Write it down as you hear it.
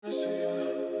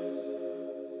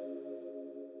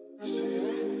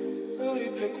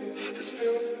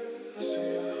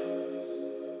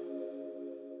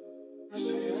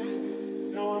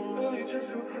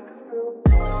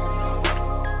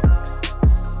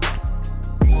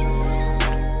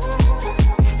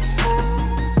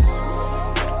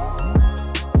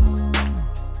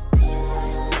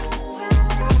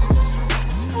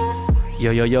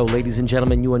Yo, ladies and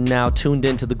gentlemen, you are now tuned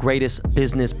into the greatest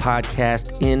business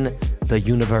podcast in the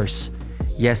universe.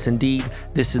 Yes, indeed,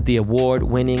 this is the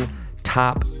award-winning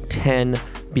Top 10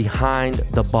 Behind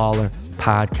the Baller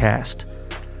podcast.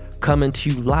 Coming to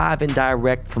you live and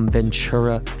direct from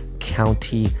Ventura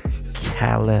County,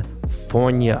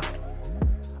 California.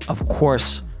 Of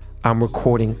course, I'm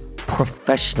recording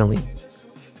professionally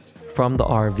from the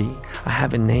RV. I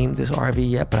haven't named this RV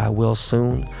yet, but I will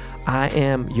soon. I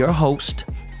am your host,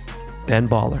 Ben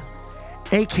Baller,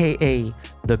 aka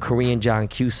the Korean John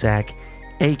Cusack,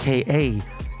 aka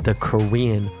the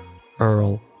Korean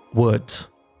Earl Woods.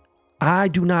 I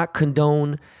do not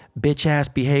condone bitch-ass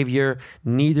behavior,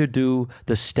 neither do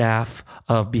the staff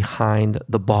of Behind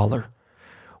the Baller.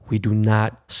 We do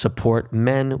not support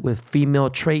men with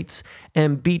female traits,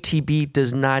 and BTB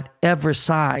does not ever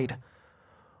side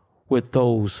with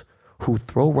those who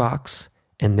throw rocks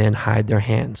and then hide their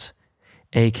hands,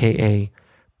 aka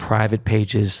private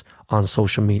pages on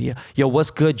social media. Yo,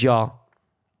 what's good, y'all?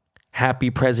 Happy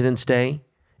President's Day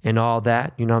and all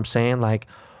that. You know what I'm saying? Like,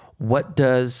 what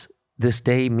does this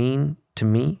day mean to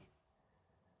me?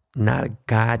 Not a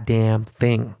goddamn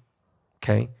thing.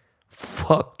 Okay?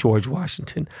 Fuck George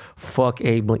Washington. Fuck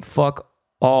Abe Lincoln. Fuck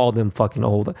all them fucking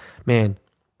old. Man,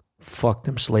 fuck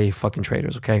them slave fucking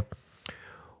traitors, okay?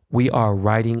 We are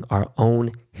writing our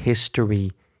own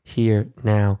history here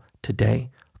now today,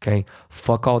 okay?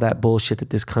 Fuck all that bullshit that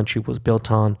this country was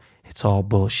built on. It's all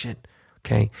bullshit,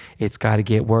 okay? It's got to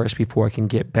get worse before it can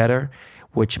get better,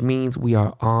 which means we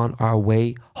are on our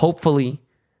way, hopefully,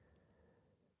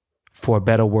 for a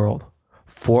better world,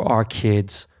 for our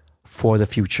kids, for the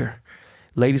future.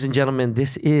 Ladies and gentlemen,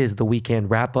 this is the weekend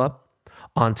wrap-up.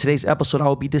 On today's episode, I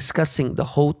will be discussing the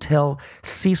Hotel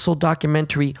Cecil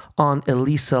documentary on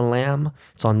Elisa Lam.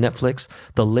 It's on Netflix.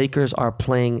 The Lakers are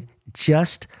playing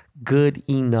just good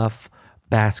enough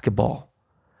basketball.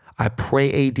 I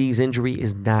pray AD's injury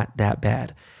is not that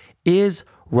bad. Is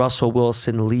Russell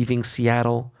Wilson leaving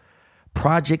Seattle?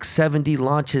 Project 70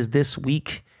 launches this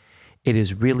week. It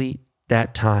is really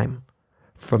that time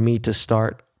for me to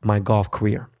start my golf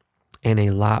career and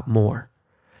a lot more.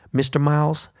 Mr.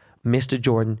 Miles, Mr.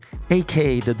 Jordan,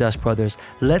 aka the Dust Brothers,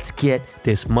 let's get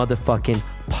this motherfucking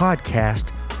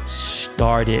podcast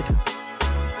started.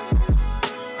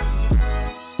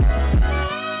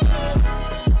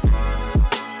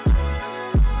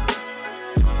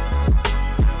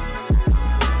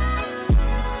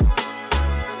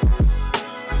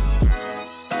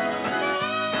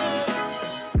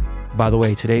 By the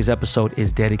way, today's episode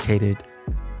is dedicated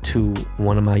to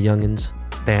one of my youngins,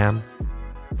 Bam,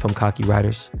 from Cocky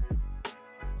Riders.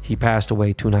 He passed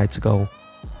away 2 nights ago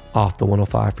off the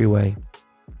 105 freeway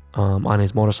on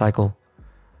his motorcycle.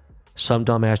 Some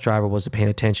dumbass driver wasn't paying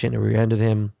attention and rear-ended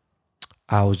him.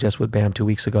 I was just with Bam 2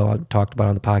 weeks ago. I talked about it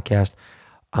on the podcast.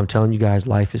 I'm telling you guys,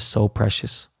 life is so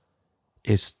precious.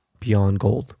 It's beyond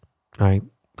gold. All right?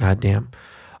 Goddamn.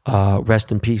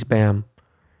 Rest in peace, Bam.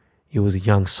 You was a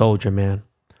young soldier, man.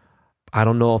 I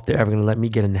don't know if they're ever going to let me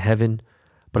get into heaven,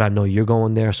 but I know you're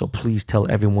going there, so please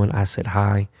tell everyone I said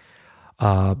hi.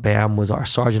 Bam was our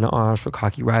sergeant at arms for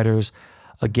Cocky Riders.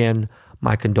 Again,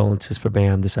 my condolences for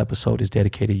Bam. This episode is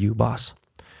dedicated to you, boss.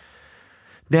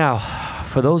 Now,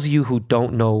 for those of you who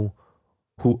don't know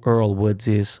who Earl Woods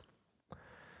is,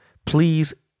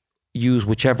 please use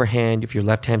whichever hand, if you're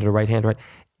left-handed or right-handed, right,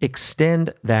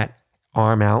 extend that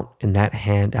arm out and that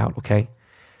hand out, okay?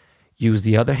 Use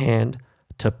the other hand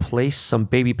to place some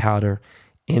baby powder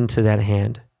into that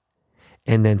hand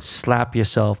and then slap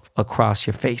yourself across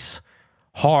your face.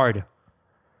 Hard.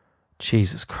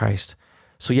 Jesus Christ.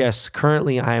 So yes,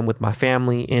 currently I am with my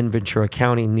family in Ventura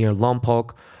County near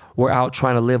Lompoc. We're out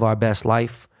trying to live our best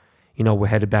life. You know, we're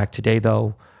headed back today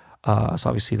though. It's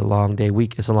obviously the long day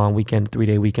week. It's a long weekend,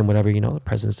 3-day weekend, whatever, you know, the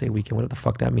President's Day weekend, whatever the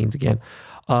fuck that means again.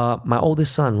 My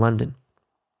oldest son, London,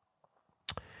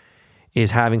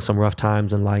 is having some rough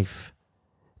times in life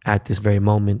at this very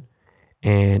moment,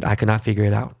 and I cannot figure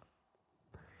it out.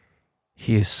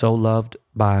 He is so loved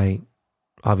by,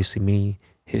 obviously, me,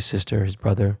 his sister, his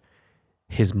brother,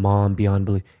 his mom, beyond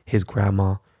belief, his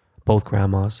grandma, both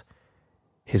grandmas,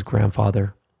 his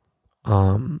grandfather,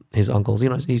 his uncles. You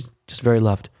know, he's just very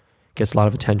loved, gets a lot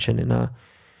of attention, and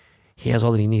he has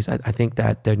all that he needs. I think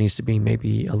that there needs to be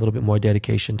maybe a little bit more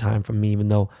dedication time from me, even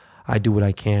though I do what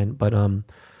I can. But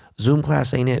Zoom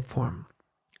class ain't it for him.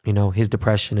 You know, his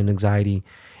depression and anxiety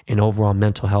and overall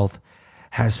mental health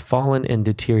has fallen and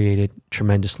deteriorated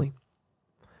tremendously.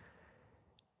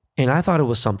 And I thought it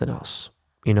was something else.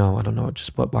 You know, I don't know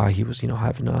just why he was,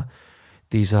 having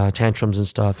these tantrums and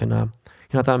stuff. And,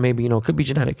 I thought maybe, it could be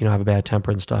genetic, have a bad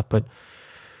temper and stuff. But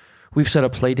we've set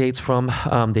up play dates from,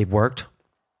 they've worked.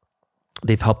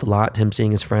 They've helped a lot, him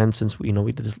seeing his friends since, we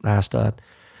did this last,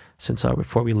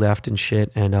 before we left and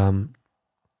shit. And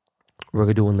we're going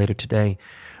to do one later today.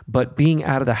 But being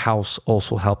out of the house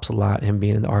also helps a lot, him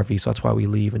being in the RV. So that's why we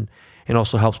leave. And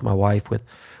also helps my wife with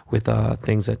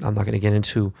things that I'm not going to get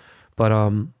into. But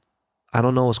I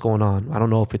don't know what's going on. I don't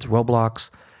know if it's Roblox.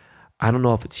 I don't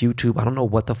know if it's YouTube. I don't know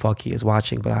what the fuck he is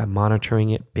watching, but I'm monitoring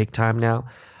it big time now.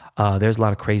 There's a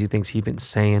lot of crazy things he's been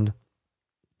saying.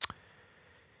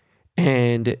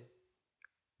 And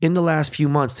in the last few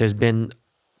months, there's been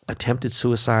attempted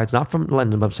suicides, not from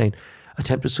London, but I'm saying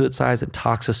attempted suicides and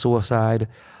toxic suicide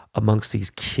amongst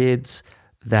these kids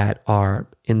that are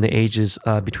in the ages,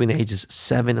 between the ages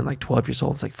 7 and like 12 years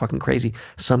old. It's like fucking crazy.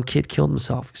 Some kid killed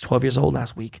himself. He's 12 years old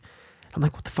last week. I'm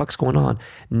like, what the fuck's going on?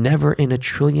 Never in a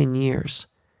trillion years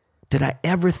did I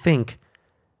ever think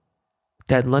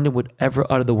that London would ever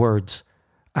utter the words,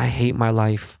 I hate my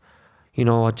life. I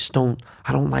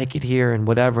don't like it here and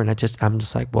whatever. And I'm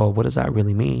just like, well, what does that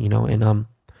really mean? And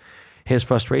his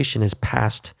frustration is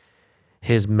past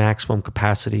his maximum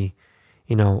capacity,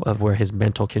 of where his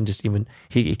mental can just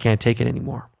he can't take it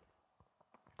anymore.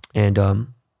 And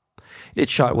it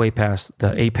shot way past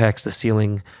the apex, the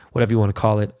ceiling, whatever you want to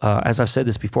call it. As I've said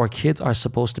this before, kids are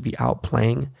supposed to be out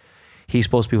playing. He's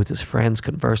supposed to be with his friends,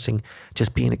 conversing,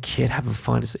 just being a kid, having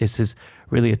fun. It's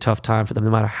really a tough time for them, no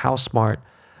matter how smart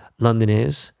London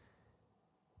is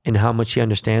and how much he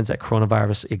understands that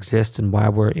coronavirus exists and why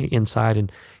we're inside. And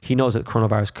he knows that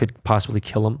coronavirus could possibly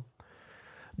kill him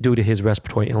due to his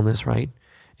respiratory illness, right?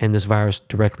 And this virus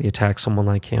directly attacks someone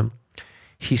like him.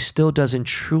 He still doesn't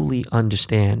truly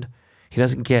understand. He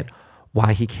doesn't get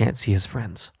why he can't see his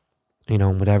friends,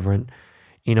 whatever. And,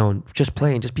 just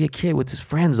play and just be a kid with his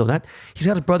friends, though. He's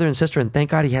got a brother and sister, and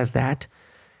thank God he has that.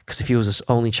 Because if he was his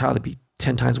only child, it'd be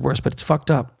 10 times worse, but it's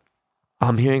fucked up.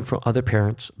 I'm hearing from other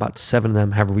parents, about 7 of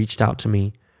them have reached out to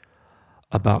me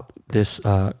about this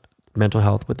mental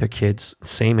health with their kids,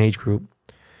 same age group,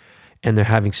 and they're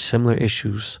having similar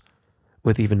issues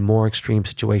with even more extreme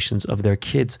situations of their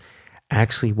kids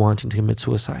actually wanting to commit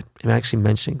suicide and actually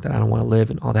mentioning that I don't want to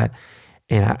live and all that.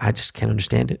 And I just can't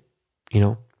understand it.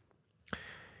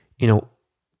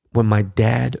 When my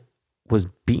dad was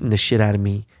beating the shit out of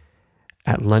me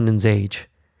at London's age,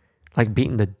 like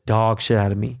beating the dog shit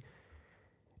out of me,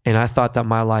 and I thought that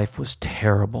my life was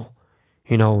terrible.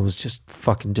 It was just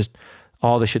fucking just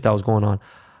all the shit that was going on.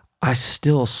 I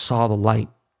still saw the light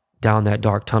down that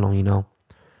dark tunnel,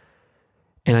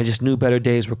 And I just knew better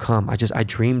days would come. I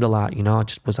dreamed a lot,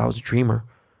 I was a dreamer.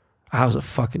 I was a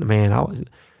fucking man.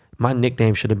 My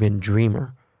nickname should have been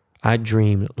Dreamer. I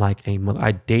dreamed like a mother.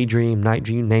 I daydream, night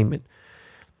dream, name it.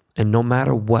 And no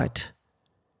matter what,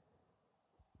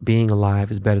 being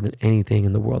alive is better than anything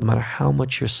in the world, no matter how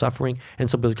much you're suffering. And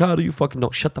somebody's like, how do you fucking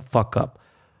know? Shut the fuck up.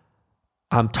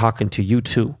 I'm talking to you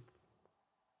too.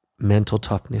 Mental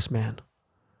toughness, man.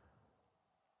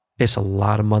 It's a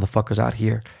lot of motherfuckers out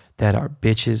here that are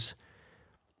bitches,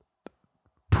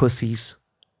 pussies.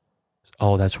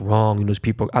 Oh, that's wrong. Those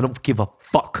people, I don't give a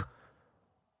fuck.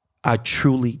 I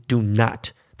truly do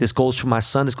not. This goes for my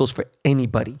son. This goes for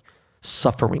anybody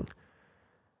suffering.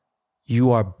 You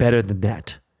are better than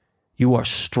that. You are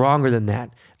stronger than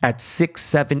that. At 6,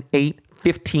 7, 8,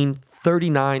 15,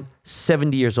 39,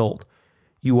 70 years old,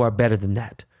 you are better than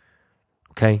that.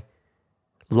 Okay?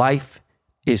 Life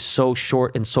is so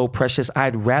short and so precious.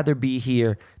 I'd rather be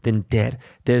here than dead.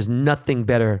 There's nothing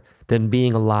better than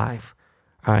being alive.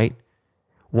 All right?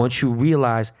 Once you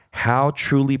realize how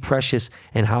truly precious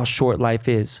and how short life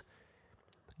is,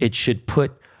 it should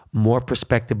put more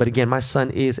perspective. But again, my son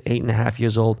is 8.5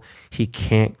 years old. He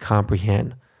can't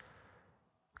comprehend.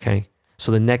 Okay?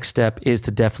 So the next step is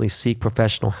to definitely seek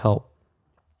professional help,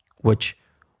 which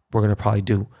we're going to probably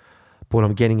do. But what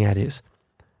I'm getting at is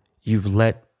you've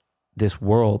let this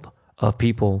world of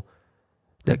people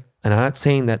that, and I'm not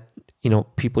saying that,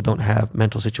 people don't have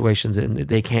mental situations and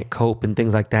they can't cope and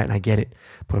things like that. And I get it.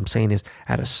 But what I'm saying is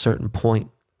at a certain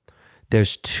point,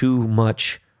 there's too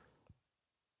much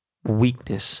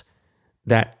weakness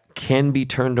that can be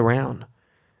turned around.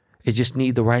 It just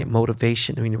need the right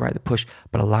motivation. The right push.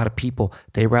 But a lot of people,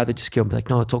 they rather just give them, be like,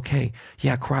 no, it's okay.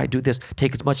 Yeah, cry, do this.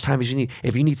 Take as much time as you need.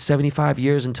 If you need 75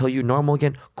 years until you're normal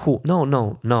again, cool.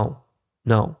 No.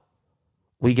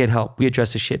 We get help. We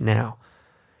address this shit now.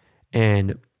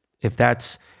 And if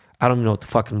that's, I don't even know what the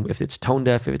fucking, if it's tone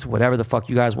deaf, if it's whatever the fuck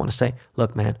you guys want to say,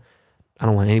 look, man, I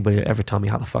don't want anybody to ever tell me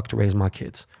how the fuck to raise my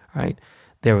kids, right?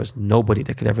 There was nobody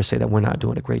that could ever say that we're not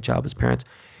doing a great job as parents.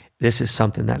 This is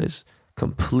something that is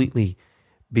completely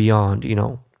beyond,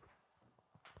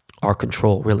 our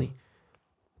control, really.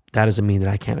 That doesn't mean that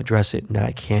I can't address it and that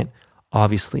I can't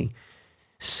obviously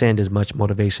send as much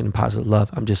motivation and positive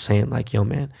love. I'm just saying, like, yo,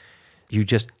 man, you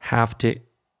just have to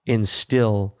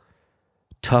instill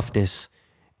toughness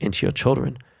into your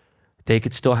children. They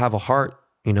could still have a heart,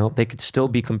 they could still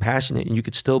be compassionate, and you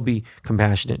could still be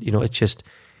compassionate. It's just,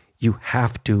 you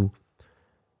have to,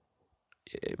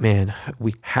 man,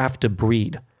 we have to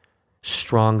breed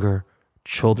stronger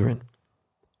children,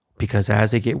 because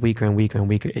as they get weaker and weaker and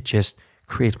weaker, it just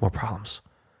creates more problems.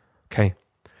 Okay.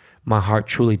 My heart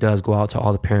truly does go out to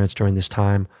all the parents during this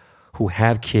time who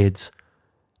have kids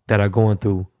that are going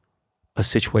through a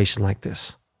situation like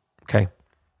this. Okay.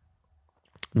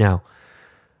 Now,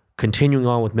 continuing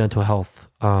on with mental health,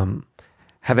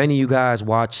 have any of you guys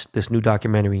watched this new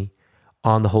documentary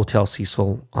on the Hotel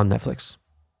Cecil on Netflix?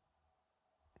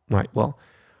 Right. Well,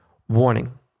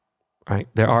 warning. Right.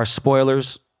 There are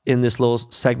spoilers in this little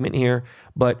segment here,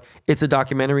 but it's a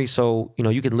documentary, so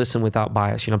you can listen without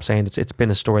bias. You know what I'm saying? It's been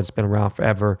a story that's been around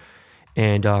forever,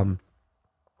 and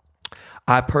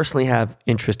I personally have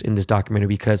interest in this documentary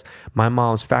because my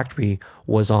mom's factory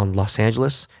was on Los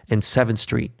Angeles and 7th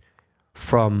Street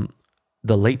from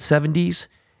the late 70s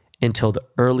until the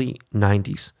early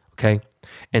 90s. Okay.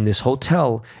 And this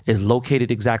hotel is located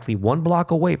exactly 1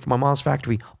 block away from my mom's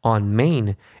factory on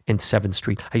Main and 7th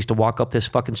Street. I used to walk up this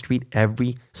fucking street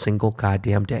every single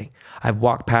goddamn day. I've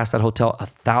walked past that hotel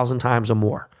 1,000 times or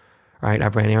more. Right?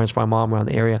 I've ran errands for my mom around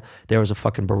the area. There was a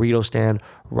fucking burrito stand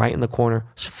right in the corner.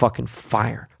 It's fucking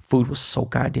fire. Food was so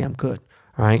goddamn good.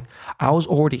 All right. I was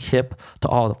already hip to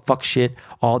all the fuck shit,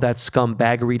 all that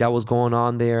scumbaggery that was going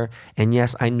on there. And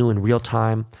yes, I knew in real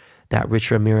time that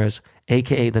Richard Ramirez,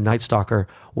 aka the Night Stalker,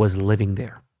 was living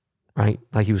there, right?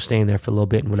 Like he was staying there for a little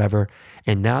bit and whatever.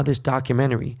 And now this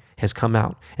documentary has come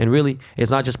out. And really,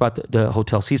 it's not just about the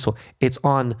Hotel Cecil. It's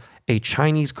on a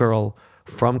Chinese girl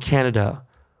from Canada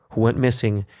who went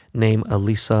missing named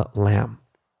Elisa Lam.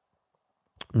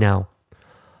 Now,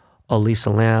 Elisa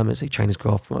Lam is a Chinese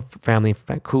girl from a family from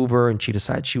Vancouver, and she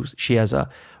decided she has a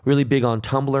really big on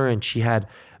Tumblr, and she had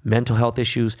mental health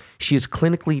issues. She is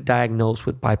clinically diagnosed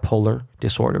with bipolar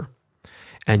disorder.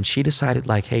 And she decided,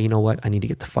 like, hey, you know what? I need to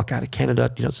get the fuck out of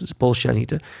Canada. This is bullshit. I need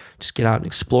to just get out and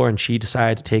explore. And she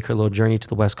decided to take her little journey to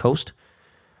the West Coast.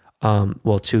 To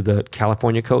the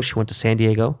California coast. She went to San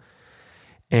Diego.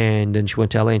 And then she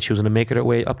went to LA, and she was going to make her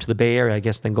way up to the Bay Area, I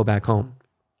guess, then go back home.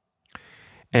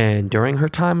 And during her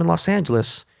time in Los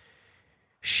Angeles,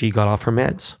 she got off her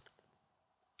meds.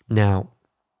 Now,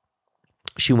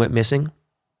 she went missing,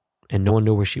 and no one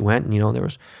knew where she went. And, there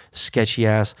was sketchy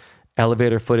ass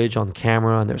elevator footage on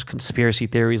camera, and there's conspiracy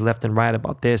theories left and right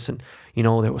about this. And,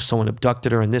 there was someone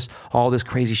abducted her and all this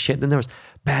crazy shit. Then there was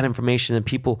bad information, and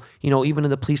people, even in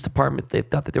the police department, they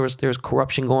thought that there was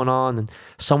corruption going on, and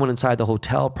someone inside the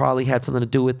hotel probably had something to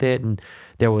do with it. And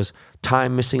there was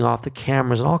time missing off the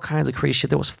cameras and all kinds of crazy shit.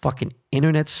 There was fucking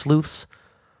internet sleuths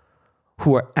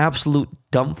who are absolute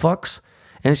dumb fucks.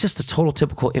 And it's just the total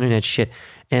typical internet shit.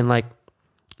 And like,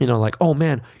 oh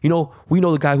man, we know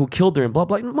the guy who killed her and blah,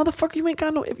 blah. Motherfucker, you ain't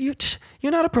got no,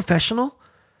 you're not a professional.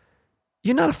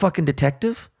 You're not a fucking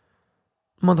detective.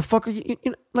 Motherfucker,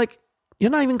 you're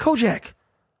not even Kojak.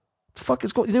 The fuck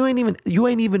is going, you ain't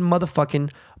even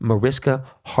motherfucking Mariska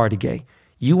Hargitay.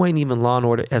 You ain't even Law &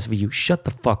 Order SVU. Shut the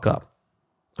fuck up.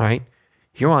 All right?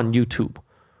 You're on YouTube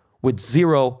with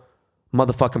zero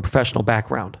motherfucking professional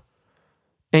background.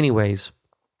 Anyways,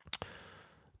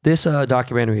 this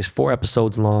documentary is 4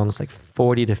 episodes long. It's like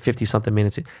 40 to 50 something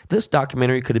minutes. This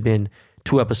documentary could have been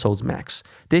 2 episodes max.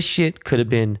 This shit could have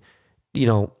been,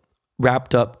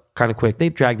 wrapped up kind of quick. They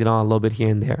dragged it on a little bit here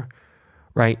and there,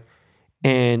 right?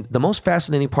 And the most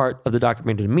fascinating part of the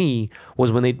documentary to me was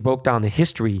when they broke down the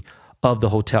history of the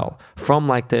hotel from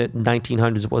like the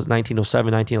 1900s. It was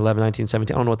 1907, 1911,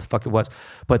 1917. I don't know what the fuck it was.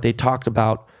 But they talked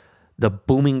about the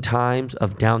booming times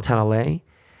of downtown LA.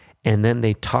 And then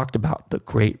they talked about the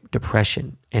Great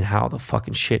Depression and how the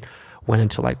fucking shit went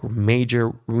into like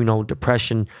major,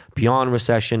 depression beyond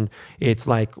recession. It's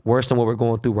like worse than what we're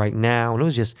going through right now.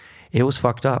 And it was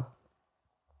fucked up.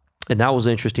 And that was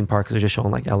the interesting part because they're just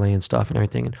showing like LA and stuff and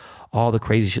everything and all the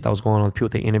crazy shit that was going on with people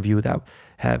they interviewed that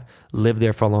have lived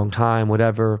there for a long time,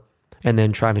 whatever. And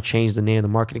then trying to change the name of the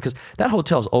marketing because that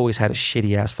hotel's always had a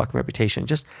shitty ass fucking reputation.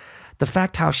 Just the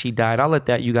fact how she died, I'll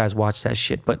let you guys watch that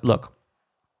shit. But look,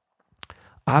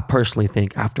 I personally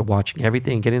think after watching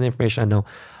everything, getting the information I know,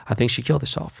 I think she killed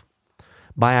herself.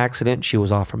 By accident, she was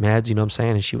off her meds, you know what I'm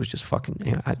saying? And she was just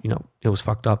fucking, it was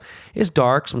fucked up. It's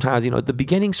dark. Sometimes, the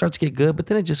beginning starts to get good, but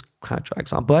then it just kind of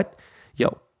drags on. But,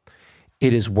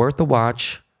 it is worth a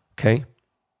watch, okay?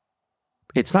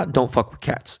 It's not Don't Fuck With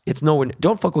Cats. It's nowhere.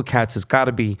 Don't Fuck With Cats has got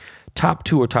to be top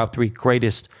 2 or top 3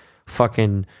 greatest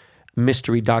fucking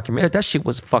mystery documentary. That shit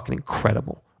was fucking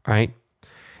incredible, right?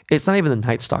 It's not even the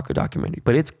Night Stalker documentary,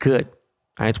 but it's good.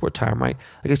 Right? It's worth time, right?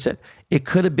 Like I said, it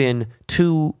could have been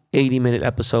 2 80-minute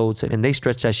episodes, and they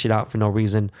stretched that shit out for no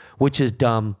reason, which is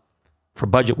dumb for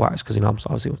budget-wise, because, I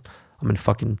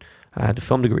had a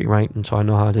film degree, right? And so I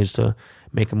know how it is to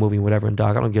make a movie, whatever. And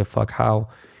dog, I don't give a fuck how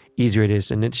easier it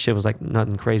is. And this shit was like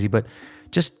nothing crazy, but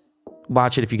just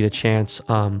watch it if you get a chance.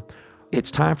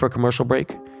 It's time for a commercial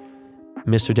break.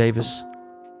 Mr. Davis,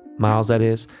 Miles, that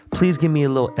is. Please give me a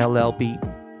little LL beat,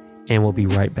 and we'll be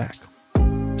right back.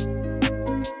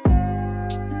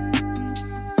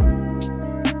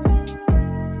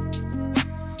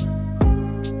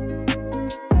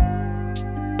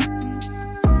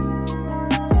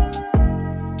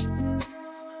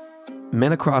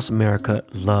 Men across America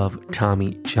love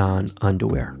Tommy John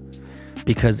underwear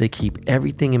because they keep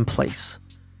everything in place.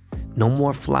 No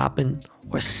more flopping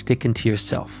or sticking to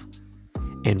yourself.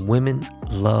 And women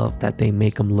love that they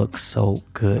make them look so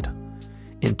good.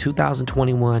 In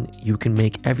 2021, you can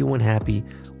make everyone happy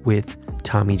with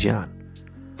Tommy John.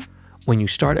 When you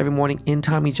start every morning in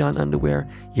Tommy John underwear,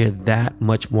 you're that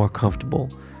much more comfortable.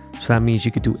 So that means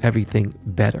you could do everything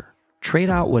better.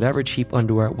 Trade out whatever cheap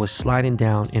underwear was sliding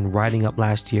down and riding up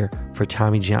last year for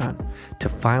Tommy John to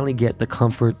finally get the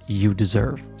comfort you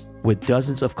deserve. With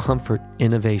dozens of comfort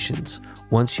innovations,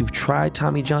 once you've tried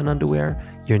Tommy John underwear,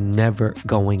 you're never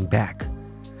going back.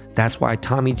 That's why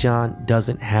Tommy John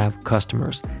doesn't have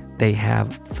customers. They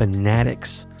have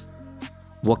fanatics.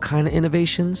 What kind of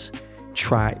innovations?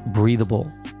 Try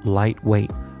breathable,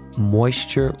 lightweight,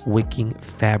 moisture-wicking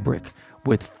fabric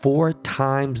with 4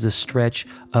 times the stretch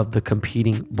of the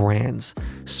competing brands,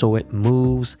 so it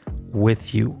moves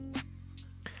with you.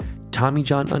 Tommy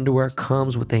John underwear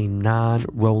comes with a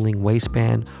non-rolling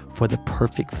waistband for the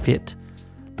perfect fit.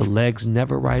 The legs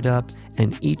never ride up,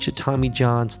 and each of Tommy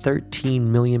John's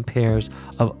 13 million pairs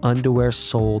of underwear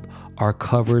sold are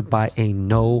covered by a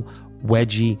no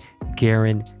wedgie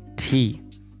guarantee.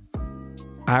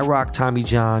 I rock Tommy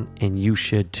John, and you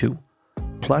should too.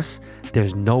 Plus,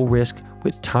 there's no risk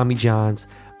with Tommy John's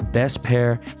best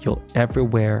pair you'll ever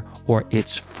wear, or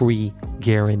its free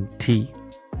guarantee.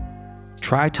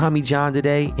 Try Tommy John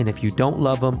today, and if you don't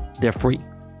love them, they're free.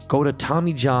 Go to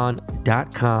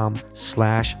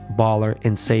TommyJohn.com/baller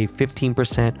and save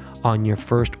 15% on your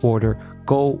first order.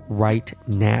 Go right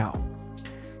now.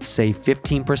 Save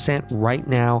 15% right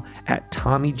now at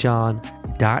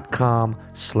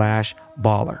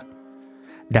TommyJohn.com/baller.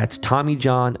 That's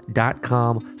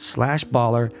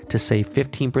TommyJohn.com/baller to save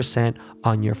 15%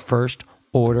 on your first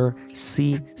order.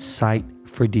 See site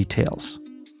for details.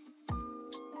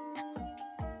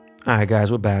 All right,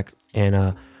 guys, we're back.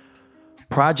 And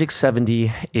Project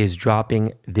 70 is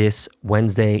dropping this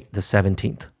Wednesday, the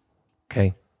 17th.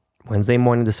 Okay? Wednesday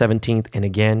morning, the 17th. And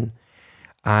again,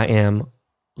 I am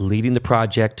leading the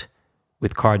project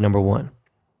with card number 1.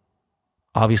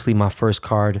 Obviously, my first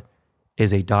card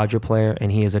is a Dodger player,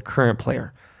 and he is a current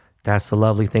player. That's the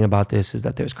lovely thing about this, is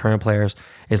that there's current players.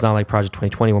 It's not like Project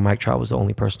 2020 where Mike Trout was the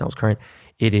only person that was current.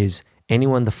 It is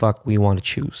anyone the fuck we want to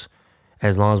choose,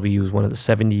 as long as we use one of the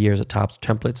 70 years of Topps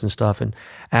templates and stuff. And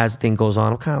as the thing goes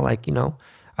on, I'm kind of like,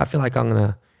 I feel like I'm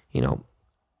going to,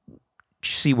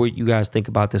 see what you guys think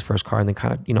about this first card, and then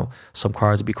kind of, some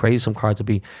cards would be crazy, some cards would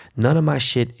be, none of my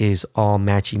shit is all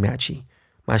matchy-matchy.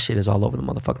 My shit is all over the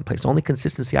motherfucking place. The only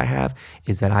consistency I have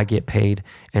is that I get paid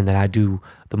and that I do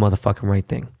the motherfucking right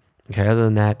thing. Okay, other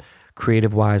than that,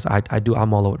 creative-wise,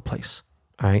 I'm all over the place.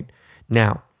 All right?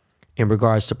 Now, in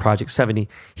regards to Project 70,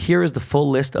 here is the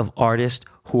full list of artists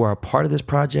who are a part of this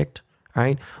project. All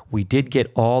right? We did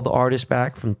get all the artists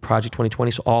back from Project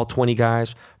 2020, so all 20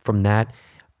 guys from that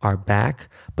are back.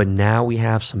 But now we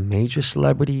have some major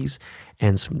celebrities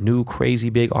and some new crazy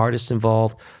big artists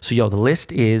involved. So, the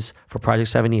list is, for Project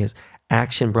 70 is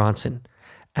Action Bronson,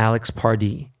 Alex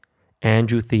Pardee,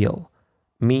 Andrew Thiel,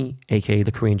 me, a.k.a.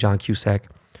 the Korean John Cusack,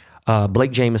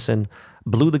 Blake Jameson,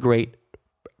 Blue the Great,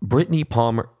 Brittany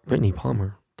Palmer,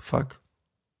 the fuck?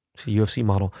 She's a UFC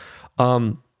model.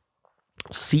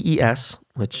 CES,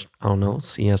 which I don't know,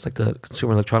 CES, like the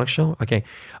Consumer Electronics Show. Okay.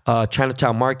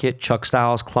 Chinatown Market, Chuck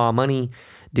Styles, Claw Money,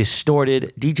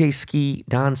 Distorted, DJ Ski,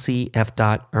 Don C, F.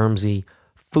 Ermsey,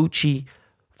 Fucci,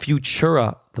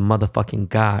 Futura, the motherfucking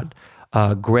god,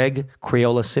 Greg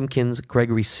Crayola Simpkins,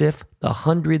 Gregory Siff, The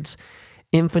Hundreds,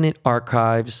 Infinite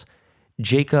Archives,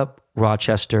 Jacob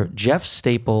Rochester, Jeff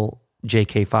Staple,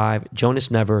 JK5, Jonas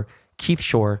Never, Keith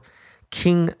Shore,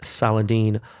 King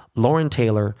Saladin, Lauren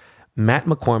Taylor, Matt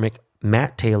McCormick,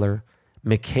 Matt Taylor,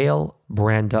 Mikhail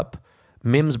Brandup,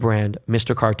 Mims Brand,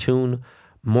 Mr. Cartoon,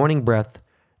 Morning Breath,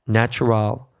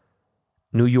 Natural,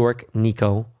 New York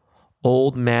Nico,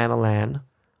 Old Man Alan,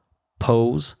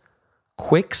 Pose,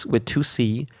 Quicks with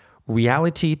 2C,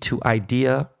 Reality to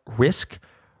Idea, Risk,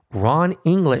 Ron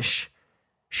English,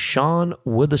 Sean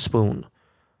Witherspoon,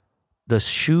 The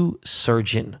Shoe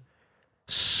Surgeon,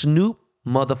 Snoop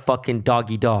motherfucking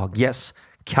Doggy Dog. Yes,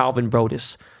 Calvin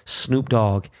Brodus, Snoop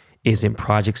Dogg is in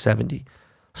Project 70.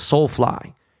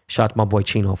 Soulfly, shout out to my boy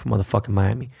Chino from motherfucking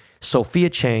Miami. Sophia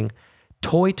Chang,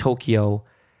 Toy Tokyo,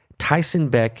 Tyson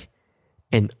Beck,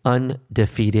 and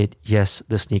Undefeated, yes,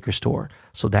 the sneaker store.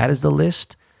 So that is the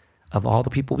list of all the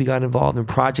people we got involved in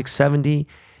Project 70.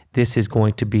 This is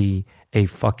going to be a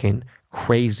fucking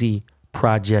crazy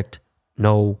project.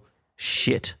 No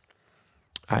shit.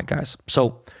 All right, guys.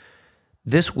 So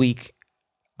this week,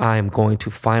 I am going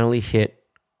to finally hit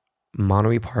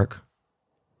Monterey Park.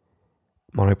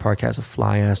 Monterey Park has a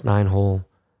fly-ass 9-hole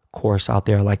course out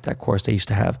there. I like that course they used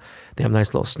to have. They have a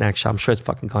nice little snack shop. I'm sure it's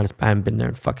fucking gone. I haven't been there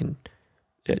in fucking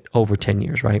over 10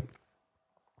 years, right?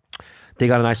 They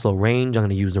got a nice little range. I'm going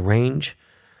to use the range.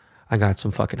 I got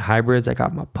some fucking hybrids. I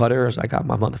got my putters. I got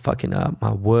my motherfucking,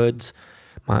 my woods,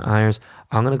 my irons.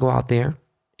 I'm going to go out there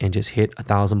and just hit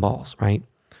 1,000 balls, right?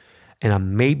 And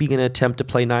I'm maybe going to attempt to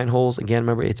play 9 holes. Again,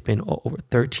 remember, it's been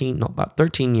about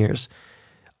 13 years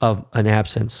of an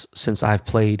absence since I've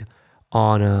played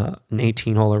on an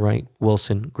 18-holer, right?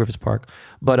 Wilson, Griffiths Park.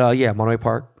 But yeah, Monterey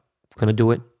Park, going to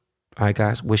do it. All right,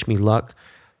 guys, wish me luck.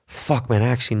 Fuck, man, I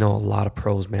actually know a lot of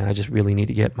pros, man. I just really need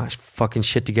to get my fucking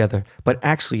shit together. But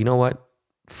actually, you know what?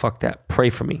 Fuck that. Pray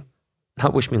for me.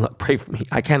 Not wish me luck. Pray for me.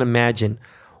 I can't imagine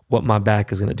what my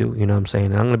back is going to do. You know what I'm saying?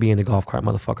 And I'm going to be in the golf cart,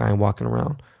 motherfucker. I ain't walking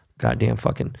around. Goddamn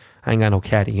fucking, I ain't got no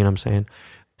caddy. You know what I'm saying?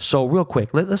 So real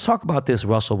quick, let's talk about this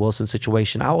Russell Wilson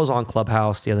situation. I was on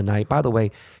Clubhouse the other night. By the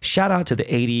way, shout out to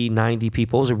the 80, 90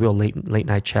 people. It was a real late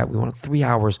night chat. We went on 3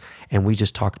 hours and we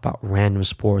just talked about random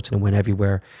sports and it went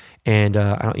everywhere. And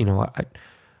I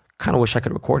kind of wish I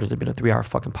could record it. It'd been a 3-hour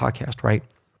fucking podcast, right?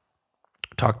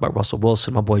 Talked about Russell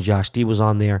Wilson. My boy Josh D was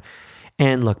on there.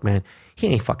 And look, man, he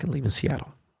ain't fucking leaving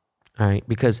Seattle. All right,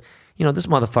 because this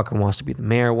motherfucker wants to be the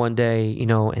mayor one day,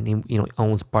 and he,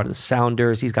 owns part of the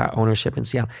Sounders. He's got ownership in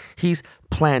Seattle. He's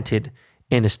planted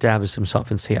and established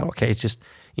himself in Seattle, okay? It's just,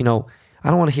 I don't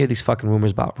want to hear these fucking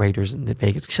rumors about Raiders in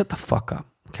Vegas. Shut the fuck up,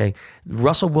 okay?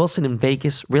 Russell Wilson in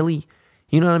Vegas, really?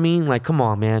 You know what I mean? Like, come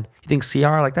on, man. You think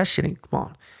CR, like, that shit ain't, come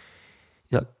on.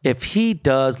 Look, if he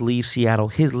does leave Seattle,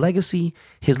 his legacy,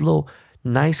 his little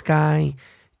nice guy,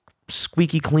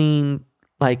 squeaky clean,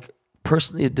 like,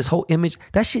 personally, this whole image,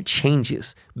 that shit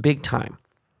changes big time.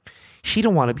 He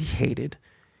don't want to be hated.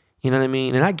 You know what I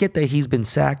mean? And I get that he's been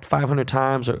sacked 500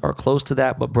 times or close to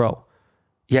that, but bro,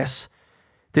 yes,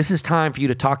 this is time for you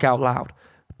to talk out loud.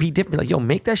 Be different. Like, yo,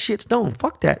 make that shit known.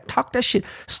 Fuck that. Talk that shit.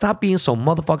 Stop being so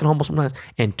motherfucking humble sometimes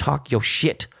and talk your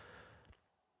shit.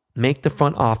 Make the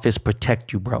front office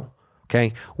protect you, bro.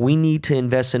 Okay? We need to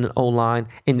invest in an O-line,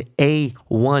 an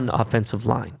A1 offensive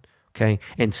line. Okay?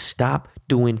 And stop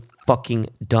doing fucking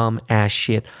dumb ass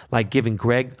shit like giving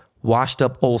Greg washed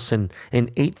up Olsen an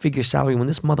 8-figure salary when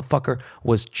this motherfucker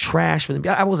was trash.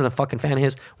 I wasn't a fucking fan of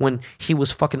his when he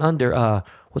was fucking under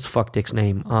what's fuck Dick's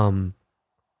name?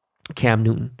 Cam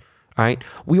Newton. All right.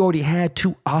 We already had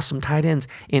 2 awesome tight ends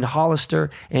in Hollister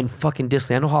and fucking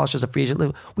Disley. I know Hollister's a free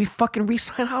agent. We fucking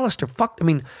re-signed Hollister.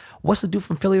 What's the dude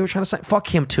from Philly we're trying to sign?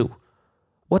 Fuck him too.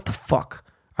 What the fuck?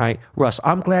 All right, Russ,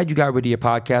 I'm glad you got rid of your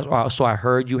podcast. So I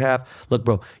heard you have. Look,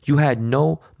 bro, you had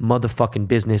no motherfucking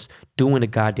business doing a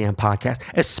goddamn podcast,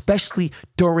 especially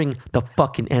during the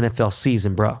fucking NFL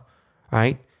season, bro. All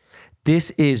right?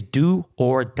 This is do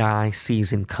or die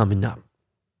season coming up.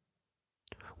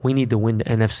 We need to win the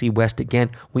NFC West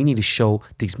again. We need to show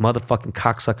these motherfucking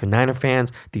cocksucker Niner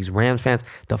fans, these Rams fans,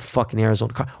 the fucking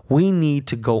Arizona. We need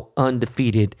to go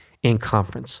undefeated in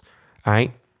conference. All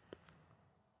right?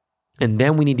 And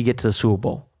then we need to get to the Super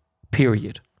Bowl,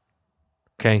 period.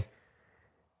 Okay?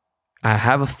 I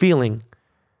have a feeling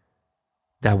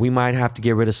that we might have to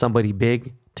get rid of somebody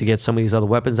big to get some of these other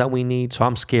weapons that we need. So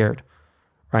I'm scared,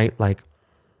 right? Like,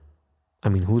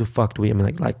 who the fuck do we,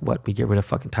 like what? We get rid of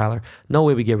fucking Tyler? No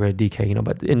way we get rid of DK,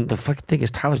 but and the fucking thing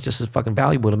is Tyler's just as fucking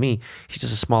valuable to me. He's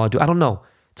just a smaller dude. I don't know.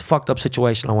 It's a fucked up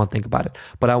situation. I want to think about it.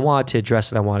 But I wanted to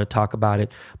address it. I wanted to talk about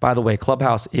it. By the way,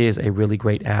 Clubhouse is a really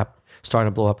great app.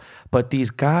 starting to blow up. But these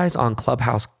guys on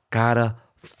Clubhouse gotta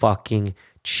fucking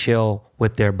chill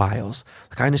with their bios.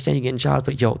 Like, I understand you're getting jobs,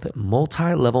 but yo, the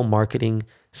multi-level marketing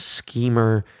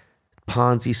schemer,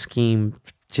 Ponzi scheme,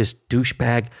 just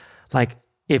douchebag. Like,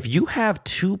 if you have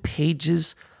 2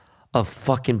 pages of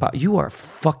fucking bio, you are a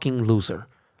fucking loser.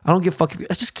 I don't give a fuck if you,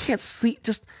 I just can't see.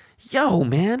 Just, yo,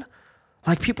 man.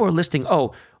 Like, people are listing,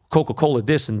 oh, Coca-Cola,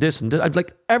 this and this and this. I'd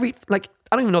like I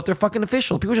don't even know if they're fucking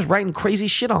official. People are just writing crazy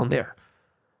shit on there.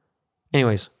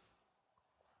 Anyways.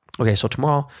 Okay, so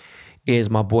tomorrow is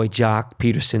my boy Jock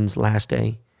Peterson's last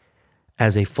day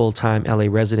as a full-time LA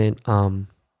resident.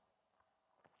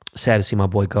 Sad to see my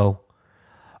boy go.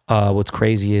 What's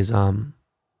crazy is, I'm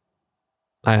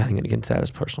going to get into that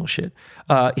as personal shit.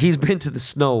 He's been to the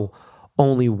snow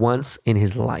only once in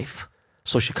his life.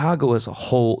 So Chicago is a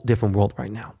whole different world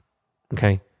right now.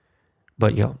 Okay?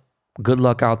 But yo, good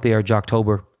luck out there,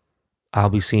 Jocktober. I'll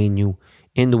be seeing you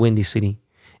in the Windy City,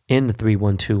 in the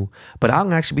 312. But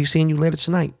I'll actually be seeing you later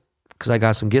tonight because I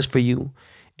got some gifts for you.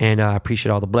 And I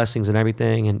appreciate all the blessings and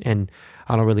everything. And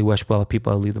I don't really wish well if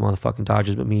people leave the motherfucking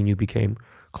Dodgers, but me and you became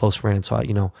close friends. So,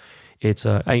 it's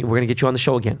we're going to get you on the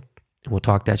show again. And we'll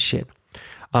talk that shit.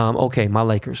 Okay, my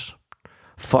Lakers.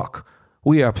 Fuck.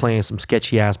 We are playing some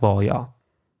sketchy ass ball, y'all.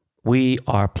 We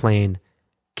are playing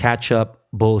catch up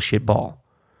bullshit ball.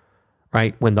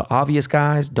 Right? When the obvious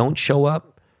guys don't show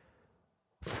up,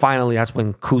 finally that's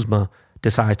when Kuzma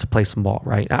decides to play some ball,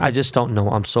 right? I just don't know.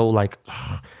 I'm so like,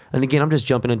 and again, I'm just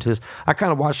jumping into this. I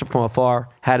kind of watched it from afar,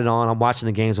 had it on. I'm watching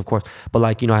the games, of course, but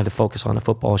I had to focus on the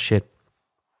football shit.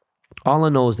 All I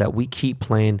know is that we keep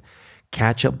playing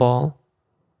catch-up ball.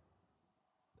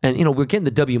 And, we're getting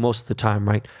the W most of the time,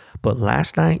 right? But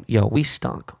last night, we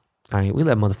stunk. All right, we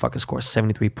let motherfuckers score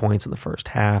 73 points in the first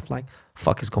half. Like,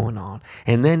 fuck is going on?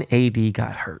 And then AD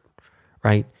got hurt,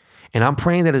 right? And I'm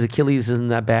praying that his Achilles isn't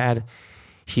that bad.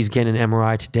 He's getting an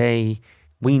MRI today.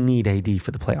 We need AD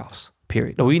for the playoffs,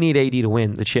 period. No, we need AD to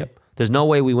win the chip. There's no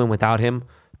way we win without him,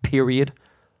 period.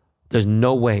 There's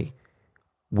no way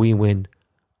we win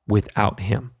without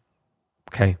him,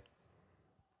 okay?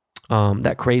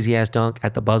 That crazy-ass dunk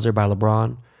at the buzzer by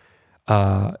LeBron,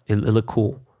 it looked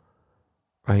cool,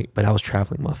 right? But I was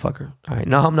traveling, motherfucker. All right,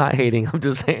 no, I'm not hating. I'm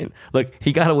just saying, look,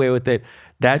 he got away with it.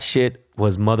 That shit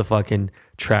was motherfucking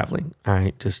traveling, all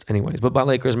right? Just anyways. But my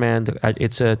Lakers, man,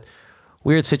 it's a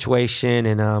weird situation,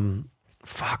 and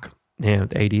fuck, man,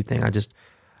 the AD thing,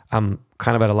 I'm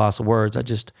kind of at a loss of words. I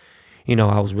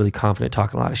was really confident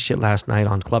talking a lot of shit last night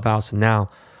on Clubhouse, and now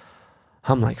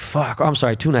I'm like, fuck. I'm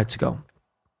sorry, 2 nights ago,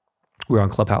 we were on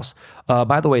Clubhouse.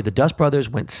 By the way, the Dust Brothers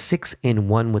went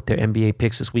 6-1 with their NBA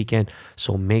picks this weekend,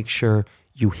 so make sure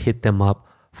you hit them up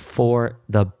for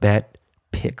the bet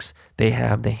picks. They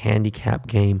have the handicap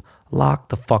game locked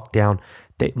the fuck down.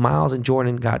 Miles and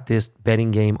Jordan got this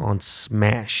betting game on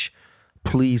Smash.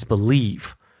 Please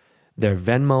believe. Their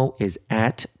Venmo is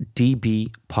at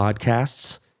DB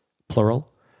Podcasts,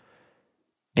 plural.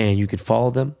 And you could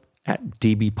follow them at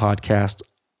DB Podcast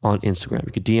on Instagram.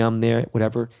 You could DM there,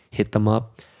 whatever, hit them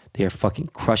up. They are fucking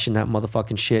crushing that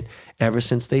motherfucking shit. Ever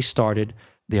since they started,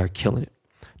 they are killing it.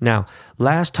 Now,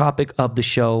 last topic of the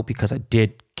show, because I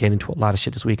did get into a lot of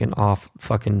shit this weekend off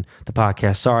fucking the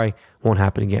podcast. Sorry, won't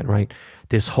happen again, right?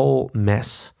 This whole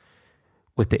mess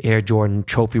with the Air Jordan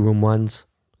Trophy Room ones,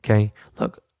 okay?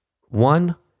 Look,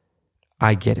 one,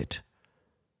 I get it.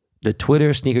 The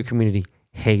Twitter sneaker community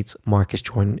hates Marcus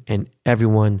Jordan, and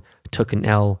everyone took an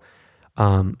L.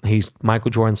 He's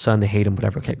Michael Jordan's son. They hate him,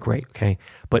 whatever. Okay, great, okay?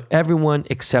 But everyone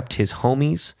except his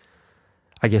homies,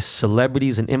 I guess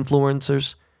celebrities and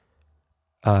influencers,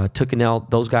 took an L.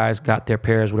 Those guys got their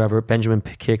pairs, whatever. Benjamin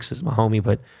Kicks is my homie,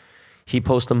 but he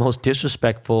posts the most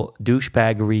disrespectful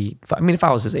douchebaggery. I mean, if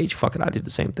I was his age, fuck it, I did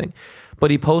the same thing.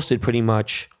 But he posted pretty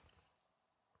much,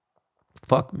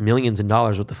 millions of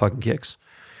dollars with the fucking kicks,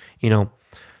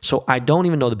 So I don't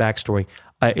even know the backstory.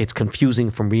 It's confusing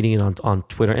from reading it on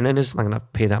Twitter, and I'm just not going to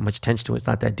pay that much attention to it. It's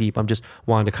not that deep. I'm just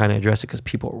wanting to kind of address it because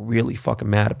people are really fucking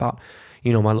mad about,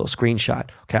 my little screenshot.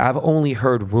 Okay, I've only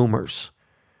heard rumors,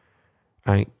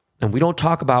 right? And we don't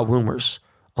talk about rumors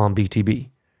on BTB,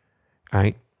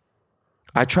 right?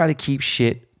 I try to keep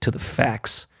shit to the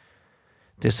facts.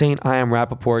 This ain't I Am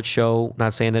Rappaport show.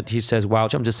 Not saying that he says wow.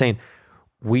 I'm just saying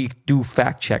we do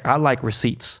fact check. I like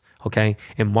receipts, okay?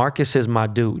 And Marcus is my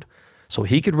dude. So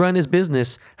he could run his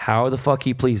business however the fuck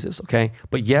he pleases, okay?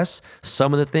 But yes,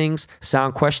 some of the things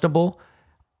sound questionable.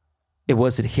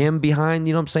 Was it him behind,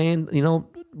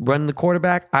 running the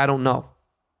quarterback? I don't know.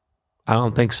 I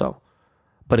don't think so.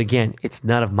 But again, it's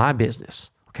none of my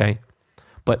business, okay?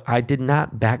 but I did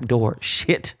not backdoor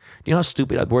shit. You know how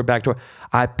stupid that word backdoor?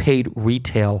 I paid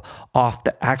retail off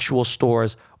the actual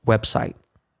store's website.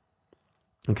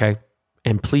 Okay?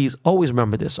 And please always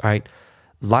remember this, all right?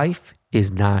 Life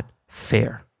is not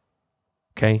fair.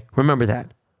 Okay? Remember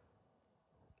that.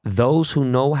 Those who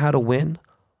know how to win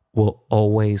will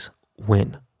always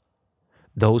win.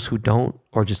 Those who don't,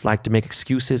 or just like to make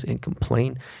excuses and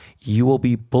complain, you will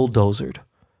be bulldozered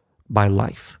by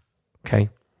life. Okay?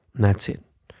 And that's it.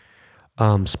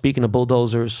 Speaking of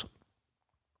bulldozers,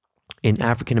 an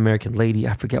African-American lady,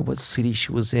 I forget what city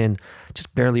she was in,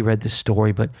 just barely read this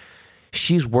story, but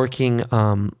she's working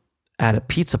at a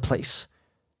pizza place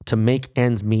to make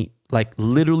ends meet, like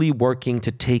literally working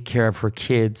to take care of her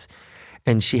kids.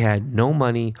 And she had no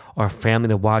money or family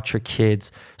to watch her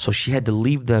kids. So she had to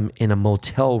leave them in a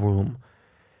motel room.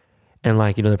 And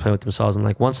like, they're playing with themselves. And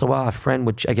like once in a while, a friend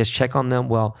would, I guess, check on them.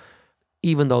 Well,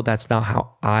 even though that's not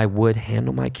how I would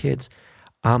handle my kids,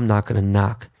 I'm not going to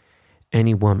knock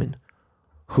any woman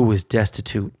who is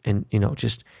destitute and,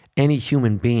 just any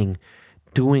human being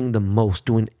doing the most,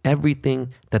 doing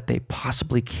everything that they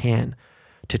possibly can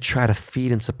to try to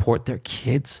feed and support their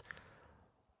kids.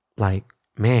 Like,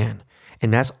 man.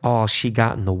 And that's all she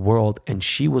got in the world. And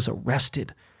she was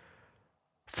arrested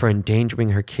for endangering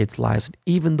her kids' lives. And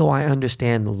even though I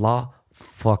understand the law,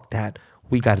 fuck that.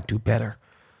 We got to do better.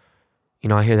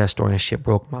 I hear that story and that shit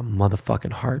broke my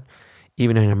motherfucking heart.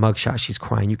 Even in her mugshot, she's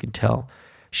crying. You can tell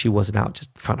she wasn't out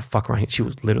just trying to fuck around. She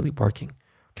was literally working.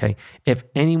 Okay. If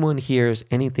anyone hears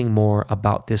anything more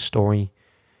about this story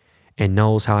and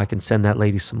knows how I can send that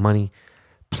lady some money,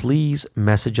 please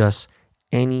message us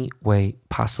any way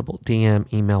possible.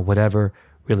 DM, email, whatever.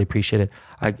 Really appreciate it.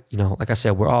 Like I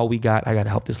said, we're all we got. I got to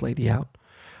help this lady out.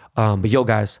 But yo,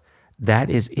 guys, that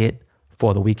is it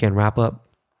for the weekend wrap up.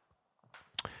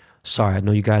 Sorry, I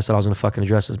know you guys thought I was going to fucking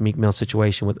address this Meek Mill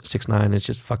situation with 6ix9ine. It's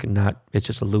just fucking not. It's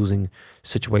just a losing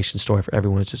situation story for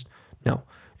everyone. It's just, no.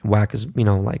 And Wack is, I'm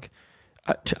not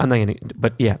going to,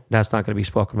 but yeah, that's not going to be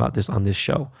spoken about this on this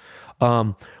show.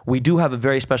 We do have a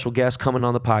very special guest coming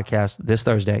on the podcast this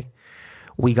Thursday.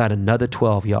 We got another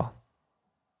 12, y'all,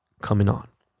 coming on.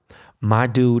 My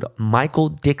dude, Michael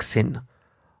Dixon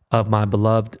of my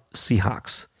beloved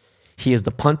Seahawks. He is the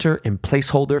punter and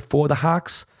placeholder for the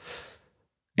Hawks.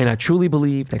 And I truly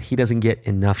believe that he doesn't get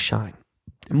enough shine.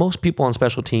 Most people on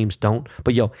special teams don't.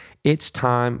 But yo, it's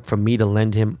time for me to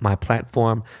lend him my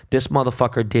platform. This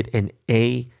motherfucker did an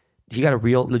A. He got a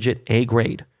real legit A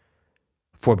grade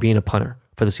for being a punter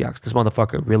for the Seahawks. This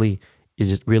motherfucker really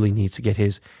needs to get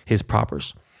his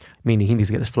propers. Meaning he needs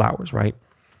to get his flowers, right?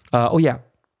 Oh yeah.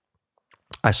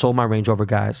 I sold my Range Rover,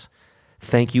 guys.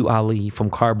 Thank you, Ali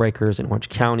from Car Breakers in Orange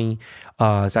County.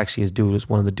 It's actually his dude. It's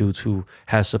one of the dudes who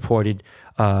has supported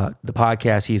the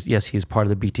podcast. He's part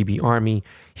of the BTB Army.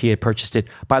 He had purchased it.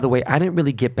 By the way, I didn't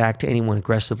really get back to anyone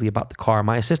aggressively about the car.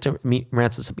 My assistant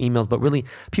ran some emails, but really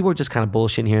people were just kind of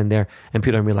bullshitting here and there, and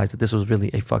people didn't realize that this was really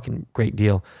a fucking great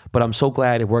deal. But I'm so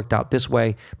glad it worked out this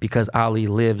way because Ali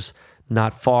lives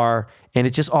not far, and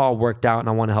it just all worked out, and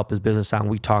I want to help his business out. And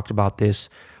we talked about this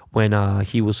when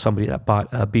he was somebody that bought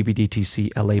a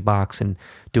BBDTC LA box, and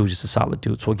dude, just a solid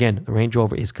dude. So again, the Range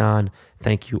Rover is gone.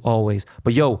 Thank you always.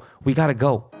 But yo, we got to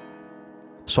go.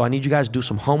 So I need you guys to do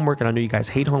some homework, and I know you guys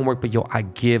hate homework, but yo, I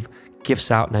give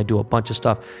gifts out and I do a bunch of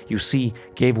stuff. You see,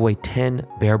 gave away 10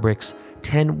 Bear Bricks,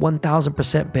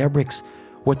 1000% Bear Bricks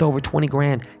worth over 20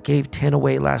 grand. Gave 10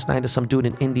 away last night to some dude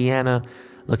in Indiana.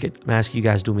 Look, I'm asking you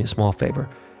guys to do me a small favor.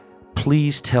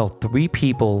 Please tell 3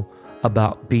 people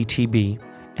about BTB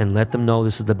and let them know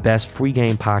this is the best free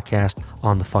game podcast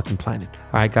on the fucking planet.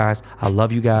 All right, guys, I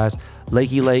love you guys.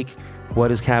 Lakey Lake,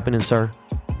 what is happening, sir?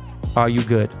 Are you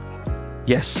good?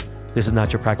 Yes, this is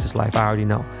not your practice life. I already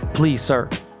know. Please, sir,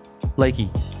 Lakey,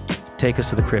 take us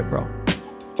to the crib, bro.